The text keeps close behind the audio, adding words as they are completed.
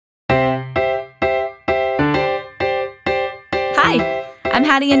I'm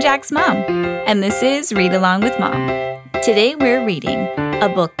Hattie and Jack's mom, and this is Read Along with Mom. Today we're reading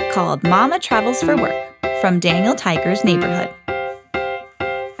a book called Mama Travels for Work from Daniel Tiger's Neighborhood.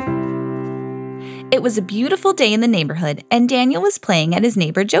 It was a beautiful day in the neighborhood, and Daniel was playing at his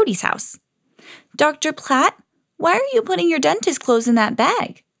neighbor Jody's house. "Dr. Platt, why are you putting your dentist clothes in that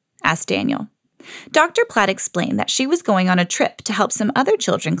bag?" asked Daniel. Dr. Platt explained that she was going on a trip to help some other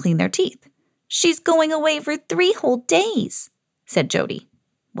children clean their teeth. "She's going away for 3 whole days," said Jody.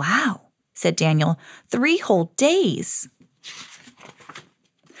 "Wow," said Daniel, 3 whole days.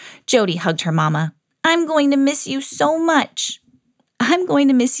 Jody hugged her mama. "I'm going to miss you so much." "I'm going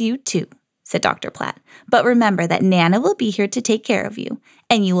to miss you too," said Dr. Platt. "But remember that Nana will be here to take care of you,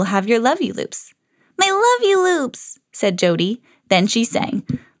 and you will have your Love-You Loops." "My Love-You Loops," said Jody. Then she sang,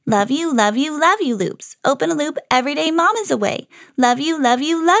 "Love you, love you, love you loops. Open a loop every day Mama's away. Love you, love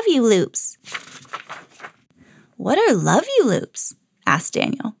you, love you loops." "What are Love-You Loops?" asked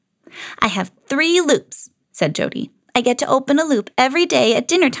Daniel. "I have 3 loops," said Jody. "I get to open a loop every day at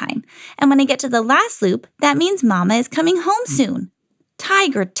dinner time, and when I get to the last loop, that means Mama is coming home soon."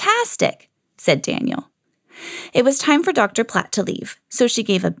 "Tiger-tastic," said Daniel. It was time for Dr. Platt to leave, so she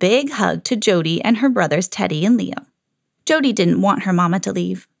gave a big hug to Jody and her brothers Teddy and Leo. Jody didn't want her mama to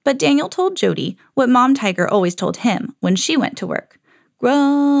leave, but Daniel told Jody what Mom Tiger always told him when she went to work.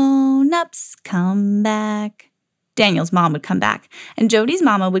 "Grown-ups, come back." Daniel's mom would come back, and Jody's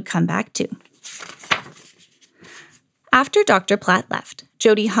mama would come back too. After Dr. Platt left,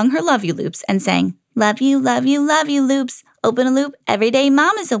 Jody hung her Love-You Loops and sang, "Love you, love you, love you loops. Open a loop every day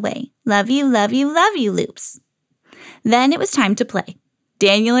Mama's away. Love you, love you, love you loops." Then it was time to play.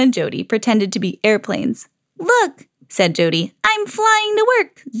 Daniel and Jody pretended to be airplanes. "Look," said Jody, "I'm flying to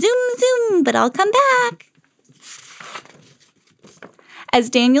work. Zoom, zoom, but I'll come back." As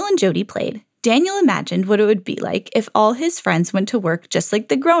Daniel and Jody played, Daniel imagined what it would be like if all his friends went to work just like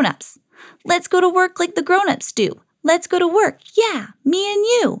the grown-ups. "Let's go to work like the grown-ups do. Let's go to work. Yeah, me and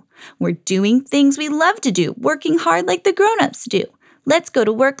you. We're doing things we love to do, working hard like the grown-ups do. Let's go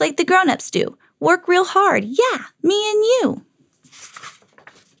to work like the grown-ups do. Work real hard. Yeah, me and you."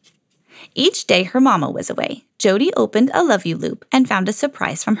 Each day her mama was away, Jody opened a Love-You Loop and found a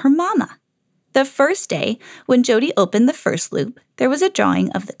surprise from her mama. The first day, when Jody opened the first loop, there was a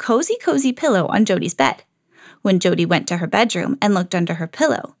drawing of the cozy, cozy pillow on Jody's bed. When Jody went to her bedroom and looked under her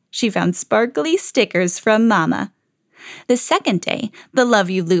pillow, she found sparkly stickers from Mama. The second day, the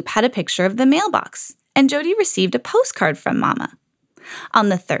Love-You Loop had a picture of the mailbox, and Jody received a postcard from Mama. On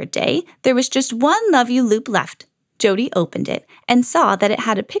the third day, there was just one Love-You Loop left. Jody opened it and saw that it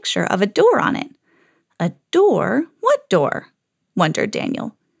had a picture of a door on it. "A door? What door?" wondered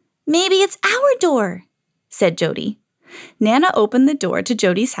Daniel. "Maybe it's our door," said Jody. Nana opened the door to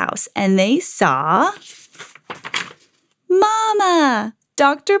Jody's house, and they saw Mama!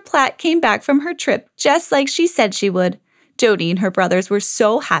 Dr. Platt came back from her trip just like she said she would. Jody and her brothers were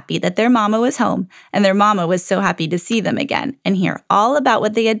so happy that their mama was home, and their mama was so happy to see them again and hear all about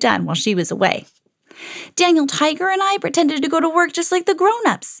what they had done while she was away. "Daniel Tiger and I pretended to go to work just like the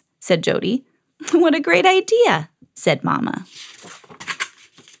grown-ups," said Jody. "What a great idea," said Mama.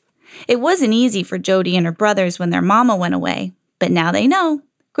 It wasn't easy for Jody and her brothers when their mama went away, but now they know.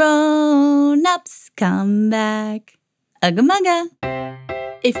 Grown-ups, come back. Ugga-mugga.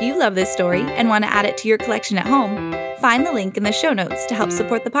 If you love this story and want to add it to your collection at home, find the link in the show notes to help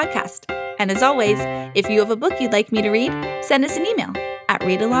support the podcast. And as always, if you have a book you'd like me to read, send us an email at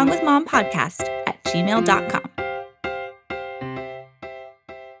readalongwithmompodcast@gmail.com.